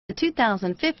The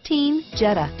 2015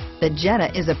 Jetta. The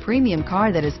Jetta is a premium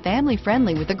car that is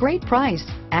family-friendly with a great price,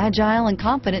 agile and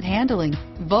confident handling.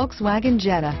 Volkswagen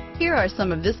Jetta. Here are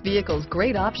some of this vehicle's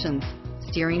great options: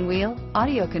 steering wheel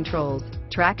audio controls,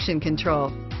 traction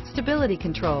control, stability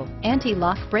control,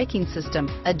 anti-lock braking system,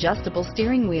 adjustable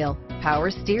steering wheel,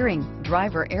 power steering,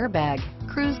 driver airbag,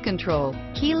 cruise control,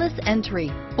 keyless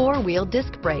entry, four-wheel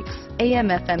disc brakes,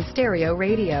 AM/FM stereo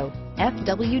radio,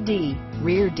 FWD,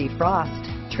 rear defrost,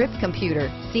 trip computer,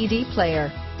 CD player,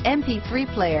 MP3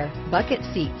 player, bucket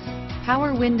seats,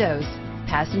 power windows,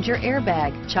 passenger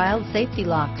airbag, child safety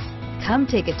locks. Come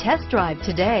take a test drive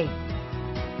today.